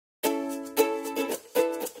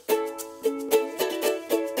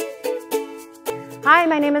Hi,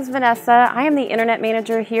 my name is Vanessa. I am the Internet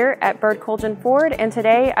Manager here at Bird Kultgen Ford, and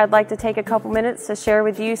today I'd like to take a couple minutes to share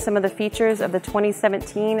with you some of the features of the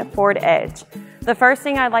 2017 Ford Edge. The first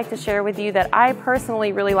thing I'd like to share with you that I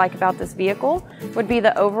personally really like about this vehicle would be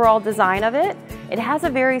the overall design of it. It has a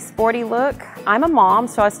very sporty look. I'm a mom,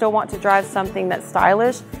 so I still want to drive something that's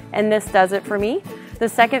stylish, and this does it for me. The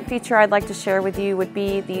second feature I'd like to share with you would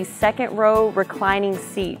be the second row reclining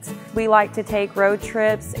seats. We like to take road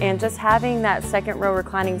trips, and just having that second row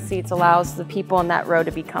reclining seats allows the people in that row to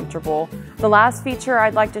be comfortable. The last feature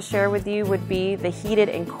I'd like to share with you would be the heated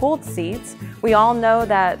and cooled seats. We all know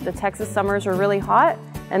that the Texas summers are really hot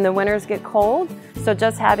and the winters get cold, so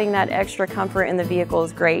just having that extra comfort in the vehicle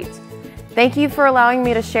is great. Thank you for allowing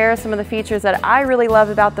me to share some of the features that I really love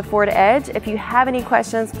about the Ford Edge. If you have any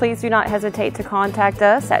questions, please do not hesitate to contact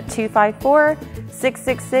us at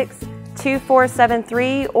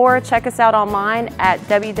 254-666-2473 or check us out online at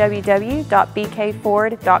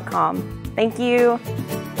www.bkford.com. Thank you.